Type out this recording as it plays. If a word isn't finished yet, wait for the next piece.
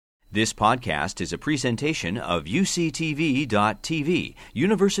This podcast is a presentation of UCTV.tv,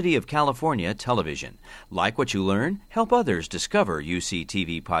 University of California Television. Like what you learn? Help others discover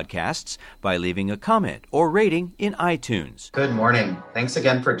UCTV podcasts by leaving a comment or rating in iTunes. Good morning. Thanks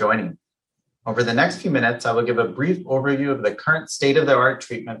again for joining. Over the next few minutes, I will give a brief overview of the current state-of-the-art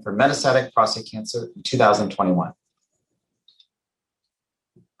treatment for metastatic prostate cancer in 2021.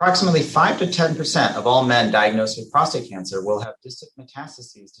 Approximately 5 to 10% of all men diagnosed with prostate cancer will have distant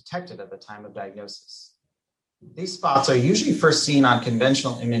metastases detected at the time of diagnosis. These spots are usually first seen on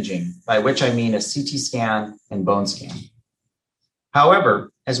conventional imaging, by which I mean a CT scan and bone scan.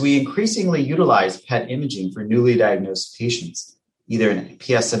 However, as we increasingly utilize PET imaging for newly diagnosed patients, either in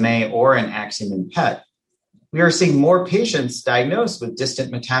PSMA or in Axiom and PET, we are seeing more patients diagnosed with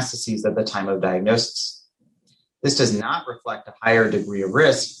distant metastases at the time of diagnosis. This does not reflect a higher degree of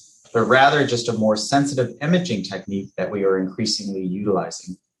risk, but rather just a more sensitive imaging technique that we are increasingly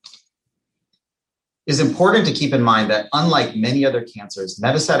utilizing. It is important to keep in mind that unlike many other cancers,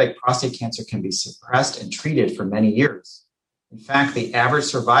 metastatic prostate cancer can be suppressed and treated for many years. In fact, the average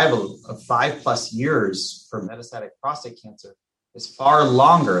survival of 5+ years for metastatic prostate cancer is far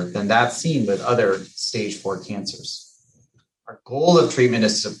longer than that seen with other stage 4 cancers. Our goal of treatment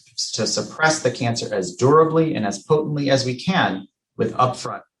is to suppress the cancer as durably and as potently as we can with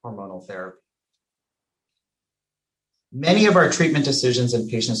upfront hormonal therapy. Many of our treatment decisions in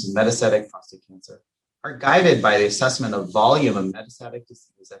patients with metastatic prostate cancer are guided by the assessment of volume of metastatic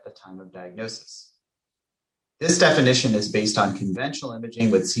disease at the time of diagnosis. This definition is based on conventional imaging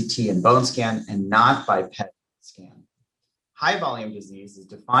with CT and bone scan and not by PET scan. High volume disease is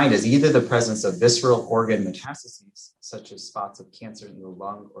defined as either the presence of visceral organ metastases, such as spots of cancer in the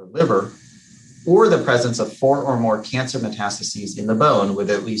lung or liver, or the presence of 4 or more cancer metastases in the bone,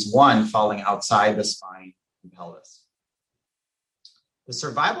 with at least one falling outside the spine and pelvis. The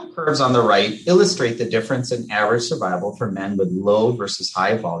survival curves on the right illustrate the difference in average survival for men with low versus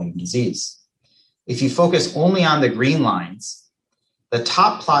high volume disease. If you focus only on the green lines, the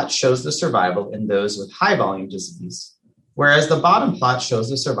top plot shows the survival in those with high volume disease, whereas the bottom plot shows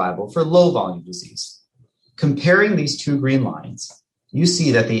the survival for low volume disease. Comparing these two green lines, you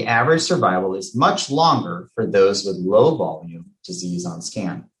see that the average survival is much longer for those with low volume disease on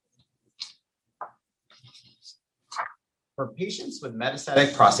scan. For patients with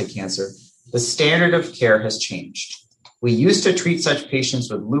metastatic prostate cancer, the standard of care has changed. We used to treat such patients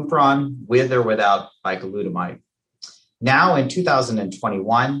with Lupron, with or without bicalutamide. Now in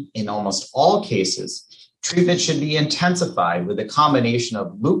 2021, in almost all cases, treatment should be intensified with a combination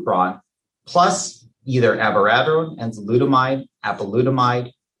of Lupron plus either abiraterone, enzalutamide,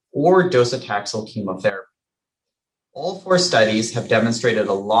 apalutamide, or docetaxel chemotherapy. All 4 studies have demonstrated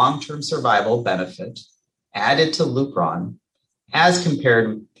a long-term survival benefit added to Lupron as compared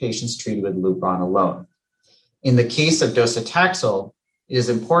with patients treated with Lupron alone. In the case of docetaxel, it is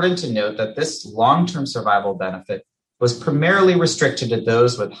important to note that this long-term survival benefit was primarily restricted to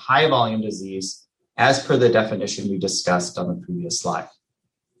those with high volume disease, as per the definition we discussed on the previous slide.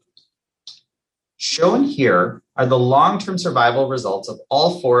 Shown here are the long-term survival results of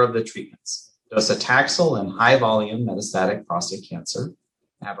all 4 of the treatments: docetaxel in high-volume metastatic prostate cancer,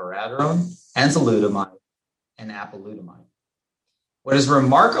 abiraterone, enzalutamide, and apalutamide. What is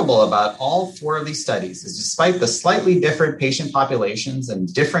remarkable about all 4 of these studies is despite the slightly different patient populations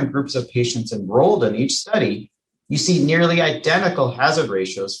and different groups of patients enrolled in each study, you see nearly identical hazard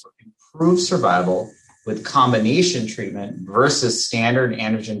ratios for improved survival with combination treatment versus standard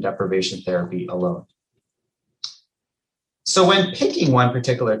androgen deprivation therapy alone. So when picking one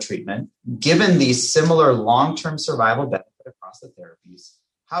particular treatment, given these similar long-term survival benefit across the therapies,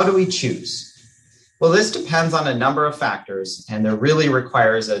 how do we choose? Well, this depends on a number of factors, and there really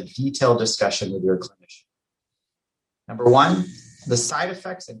requires a detailed discussion with your clinician. Number 1, the side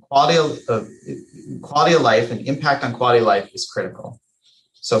effects and quality of life and impact on quality of life is critical.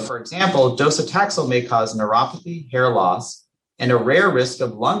 So, for example, docetaxel may cause neuropathy, hair loss, and a rare risk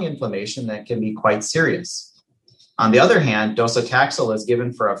of lung inflammation that can be quite serious. On the other hand, docetaxel is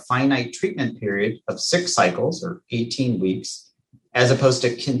given for a finite treatment period of 6 cycles or 18 weeks, as opposed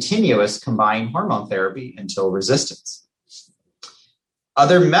to continuous combined hormone therapy until resistance.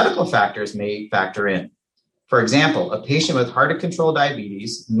 Other medical factors may factor in. For example, a patient with hard-to-control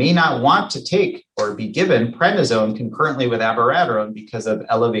diabetes may not want to take or be given prednisone concurrently with abiraterone because of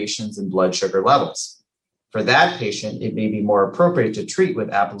elevations in blood sugar levels. For that patient, it may be more appropriate to treat with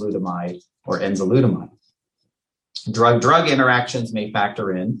apalutamide or enzalutamide. Drug-drug interactions may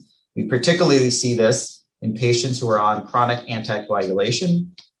factor in. We particularly see this in patients who are on chronic anticoagulation,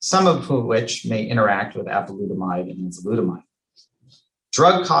 some of which may interact with apalutamide and enzalutamide.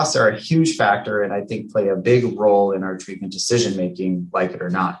 Drug costs are a huge factor and I think play a big role in our treatment decision-making, like it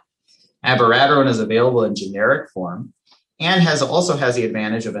or not. Abiraterone is available in generic form and also has the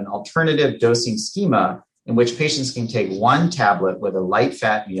advantage of an alternative dosing schema in which patients can take one tablet with a light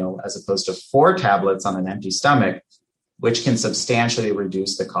fat meal as opposed to 4 tablets on an empty stomach, which can substantially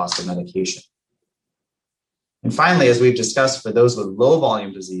reduce the cost of medication. And finally, as we've discussed, for those with low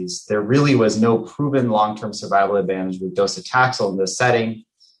volume disease, there really was no proven long-term survival advantage with docetaxel in this setting,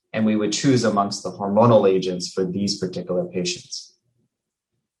 and we would choose amongst the hormonal agents for these particular patients.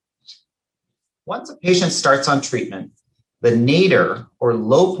 Once a patient starts on treatment, the nadir, or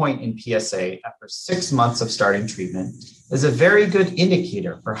low point in PSA after 6 months of starting treatment, is a very good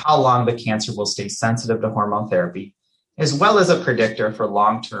indicator for how long the cancer will stay sensitive to hormone therapy, as well as a predictor for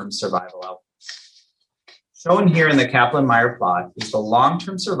long-term survival outcomes. Shown here in the Kaplan-Meier plot is the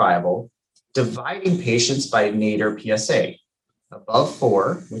long-term survival dividing patients by nadir PSA, above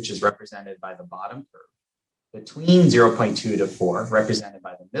 4, which is represented by the bottom curve, between 0.2 to 4, represented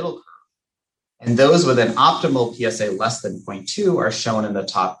by the middle curve, and those with an optimal PSA less than 0.2 are shown in the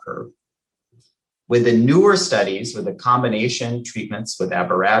top curve. With the newer studies with the combination treatments with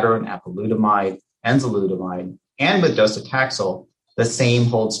abiraterone, apalutamide, enzalutamide, and with docetaxel, the same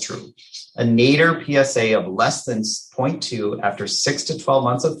holds true. A nadir PSA of less than 0.2 after 6 to 12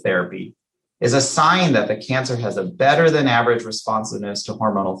 months of therapy is a sign that the cancer has a better than average responsiveness to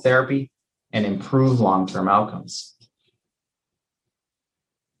hormonal therapy and improved long-term outcomes.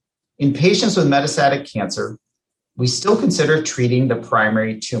 In patients with metastatic cancer, we still consider treating the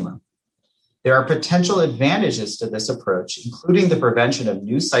primary tumor. There are potential advantages to this approach, including the prevention of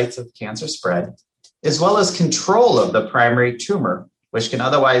new sites of cancer spread, as well as control of the primary tumor, which can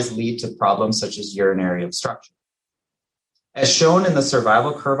otherwise lead to problems such as urinary obstruction. As shown in the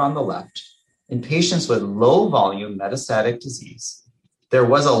survival curve on the left, in patients with low volume metastatic disease, there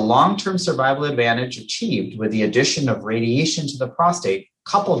was a long-term survival advantage achieved with the addition of radiation to the prostate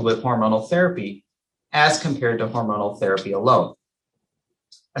coupled with hormonal therapy as compared to hormonal therapy alone.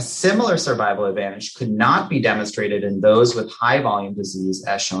 A similar survival advantage could not be demonstrated in those with high volume disease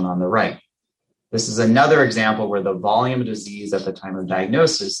as shown on the right. This is another example where the volume of disease at the time of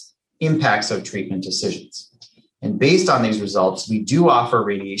diagnosis impacts our treatment decisions. And based on these results, we do offer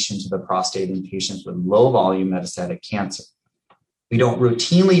radiation to the prostate in patients with low volume metastatic cancer. We don't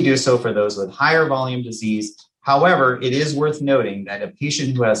routinely do so for those with higher volume disease. However, it is worth noting that a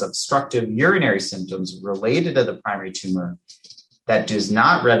patient who has obstructive urinary symptoms related to the primary tumor that does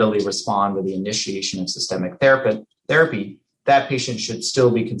not readily respond to the initiation of systemic therapy, that patient should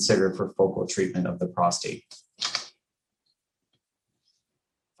still be considered for focal treatment of the prostate.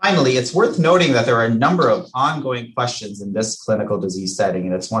 Finally, it's worth noting that there are a number of ongoing questions in this clinical disease setting,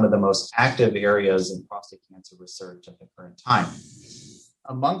 and it's one of the most active areas in prostate cancer research at the current time.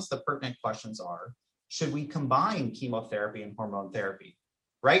 Amongst the pertinent questions are, should we combine chemotherapy and hormone therapy?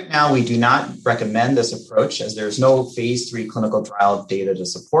 Right now, we do not recommend this approach as there's no phase 3 clinical trial data to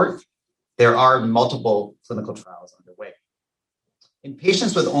support. There are multiple clinical trials underway. In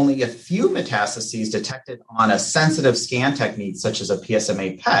patients with only a few metastases detected on a sensitive scan technique, such as a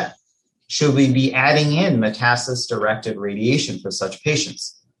PSMA PET, should we be adding in metastasis-directed radiation for such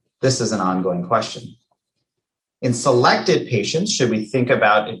patients? This is an ongoing question. In selected patients, should we think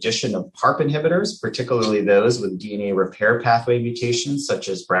about addition of PARP inhibitors, particularly those with DNA repair pathway mutations, such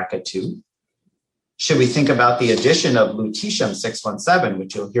as BRCA2? Should we think about the addition of lutetium-617,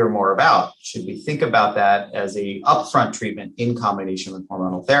 which you'll hear more about? Should we think about that as an upfront treatment in combination with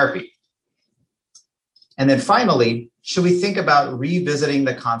hormonal therapy? And then finally, should we think about revisiting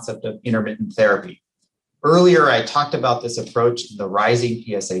the concept of intermittent therapy? Earlier, I talked about this approach in the rising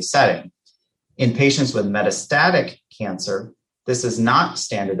PSA setting. In patients with metastatic cancer, this is not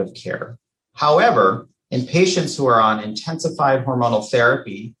standard of care. However, in patients who are on intensified hormonal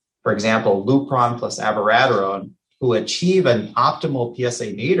therapy, for example, Lupron plus abiraterone, who achieve an optimal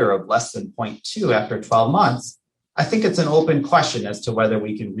PSA nadir of less than 0.2 after 12 months, I think it's an open question as to whether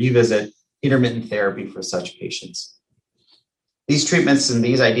we can revisit intermittent therapy for such patients. These treatments and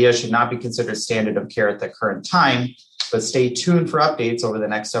these ideas should not be considered standard of care at the current time, but stay tuned for updates over the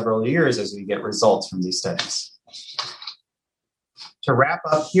next several years as we get results from these studies. To wrap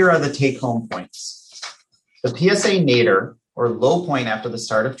up, here are the take-home points. The PSA nadir, or low point after the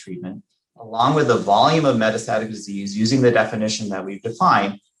start of treatment, along with the volume of metastatic disease using the definition that we've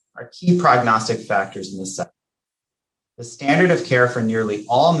defined, are key prognostic factors in this setting. The standard of care for nearly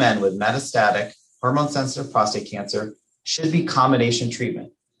all men with metastatic hormone-sensitive prostate cancer should be combination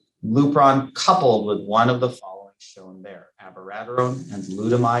treatment, Lupron coupled with one of the following shown there, abiraterone,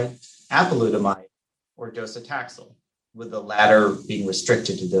 enzalutamide, apalutamide, or docetaxel. with the latter being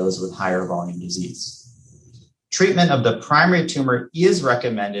restricted to those with higher volume disease. Treatment of the primary tumor is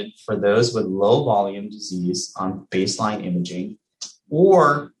recommended for those with low volume disease on baseline imaging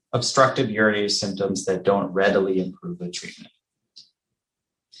or obstructive urinary symptoms that don't readily improve with treatment.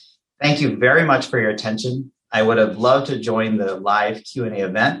 Thank you very much for your attention. I would have loved to join the live Q&A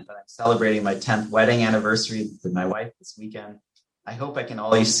event, but I'm celebrating my 10th wedding anniversary with my wife this weekend. I hope I can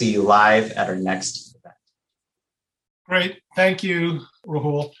always see you live at our next event. Great. Thank you,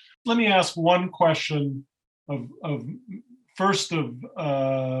 Rahul. Let me ask one question of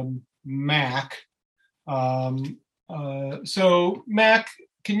Mac. So Mac,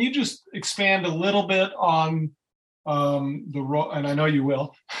 can you just expand a little bit on the role, and I know you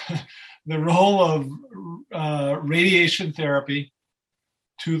will, the role of radiation therapy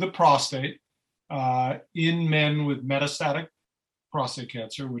to the prostate in men with metastatic prostate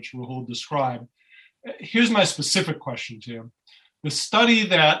cancer, which Rahul described. Here's my specific question to you. The study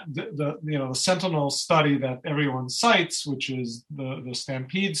that the sentinel study that everyone cites, which is the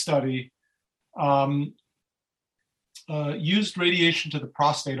Stampede study, used radiation to the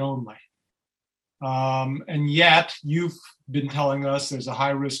prostate only. And yet you've been telling us there's a high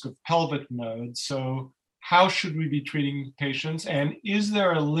risk of pelvic nodes. So how should we be treating patients? And is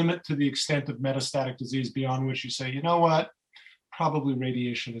there a limit to the extent of metastatic disease beyond which you say, you know what, probably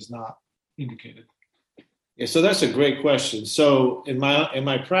radiation is not indicated? Yeah, so that's a great question. So in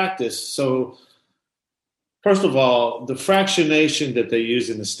my practice, so first of all, the fractionation that they use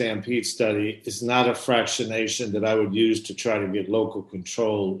in the Stampede study is not a fractionation that I would use to try to get local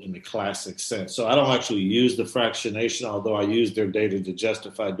control in the classic sense. So I don't actually use the fractionation, although I use their data to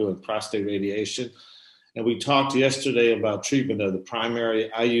justify doing prostate radiation. And we talked yesterday about treatment of the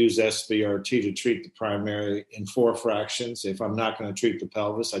primary. I use SBRT to treat the primary in 4 fractions. If I'm not going to treat the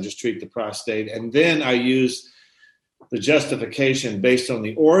pelvis, I just treat the prostate. And then I use the justification based on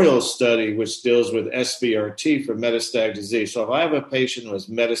the Oriole study, which deals with SBRT for metastatic disease. So if I have a patient who has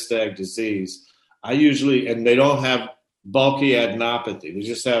metastatic disease, I usually, and they don't have bulky adenopathy, they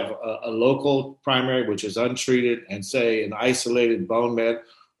just have a local primary, which is untreated, and say an isolated bone met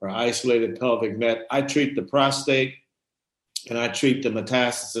or isolated pelvic met, I treat the prostate and I treat the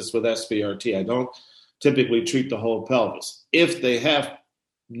metastasis with SBRT. I don't typically treat the whole pelvis. If they have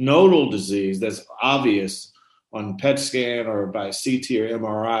nodal disease that's obvious on PET scan or by CT or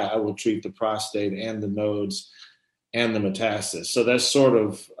MRI, I will treat the prostate and the nodes and the metastasis. So that's sort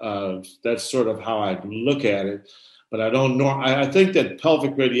of how I look at it. But I don't know. I think that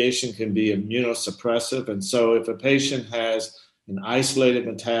pelvic radiation can be immunosuppressive, and so if a patient has an isolated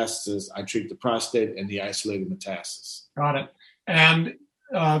metastasis, I treat the prostate and the isolated metastasis. Got it. And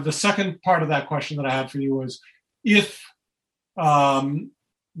the second part of that question that I had for you was, if how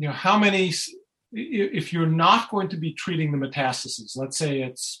many, if you're not going to be treating the metastases, let's say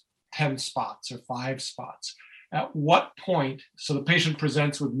it's 10 spots or 5 spots, at what point, so the patient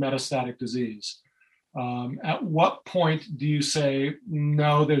presents with metastatic disease, at what point do you say,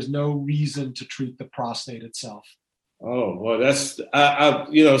 no, there's no reason to treat the prostate itself? Oh, well, that's,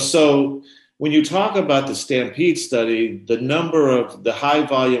 so when you talk about the Stampede study, the number of the high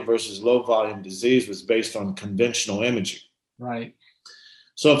volume versus low volume disease was based on conventional imaging. Right.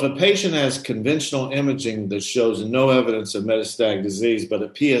 So if a patient has conventional imaging that shows no evidence of metastatic disease, but a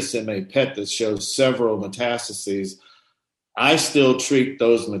PSMA PET that shows several metastases, I still treat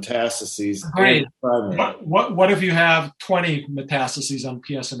those metastases. Great. What if you have 20 metastases on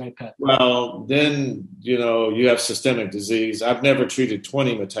PSMA PET? Well, then, you have systemic disease. I've never treated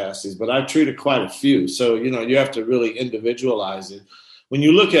 20 metastases, but I've treated quite a few. So, you have to really individualize it. When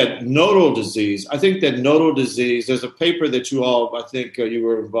you look at nodal disease, I think that nodal disease, there's a paper that you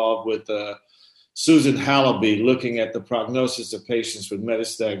were involved with, Susan Hallaby, looking at the prognosis of patients with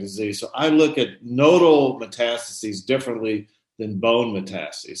metastatic disease. So I look at nodal metastases differently than bone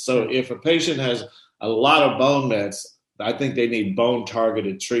metastases. So if a patient has a lot of bone mets, I think they need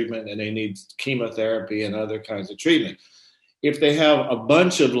bone-targeted treatment and they need chemotherapy and other kinds of treatment. If they have a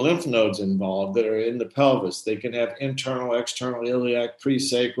bunch of lymph nodes involved that are in the pelvis, they can have internal, external iliac,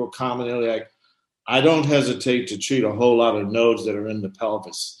 presacral, common iliac. I don't hesitate to treat a whole lot of nodes that are in the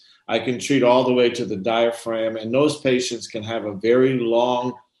pelvis. I can treat all the way to the diaphragm, and those patients can have a very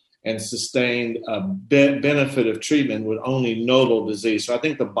long and sustained benefit of treatment with only nodal disease. So I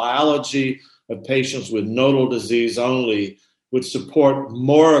think the biology of patients with nodal disease only would support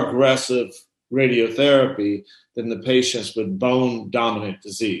more aggressive radiotherapy than the patients with bone-dominant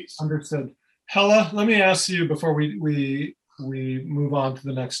disease. Understood. Helen, let me ask you before we move on to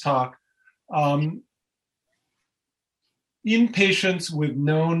the next talk. In patients with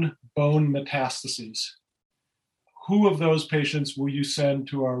known bone metastases, who of those patients will you send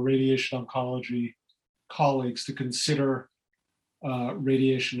to our radiation oncology colleagues to consider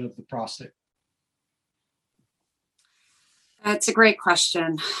radiation of the prostate? That's a great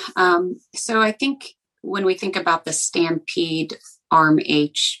question. So I think when we think about the STAMPEDE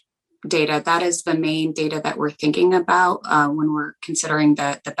ARM-H data, that is the main data that we're thinking about when we're considering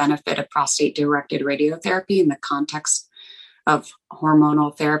the benefit of prostate-directed radiotherapy in the context of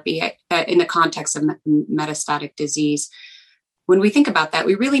hormonal therapy, in the context of metastatic disease. When we think about that,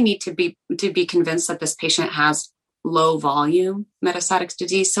 we really need to be convinced that this patient has low volume metastatic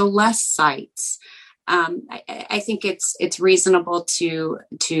disease, so less sites. I think it's reasonable to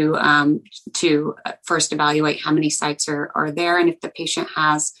first evaluate how many sites are there, and if the patient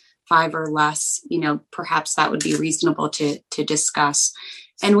has 5 or less, perhaps that would be reasonable to discuss.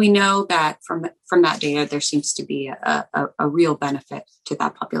 And we know that from that data, there seems to be a real benefit to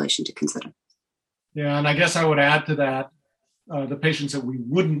that population to consider. Yeah, and I guess I would add to that the patients that we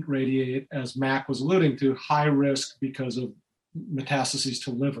wouldn't radiate, as Mac was alluding to, high risk because of metastases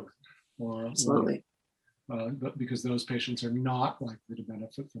to liver. Absolutely. Because those patients are not likely to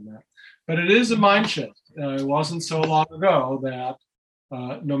benefit from that. But it is a mind shift. It wasn't so long ago that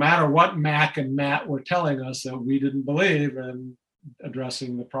no matter what Mac and Matt were telling us, that we didn't believe in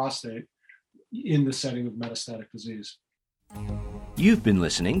addressing the prostate in the setting of metastatic disease. You've been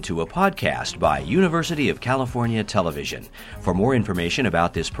listening to a podcast by University of California Television. For more information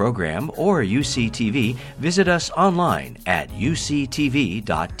about this program or UCTV, visit us online at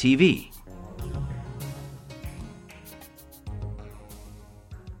uctv.tv.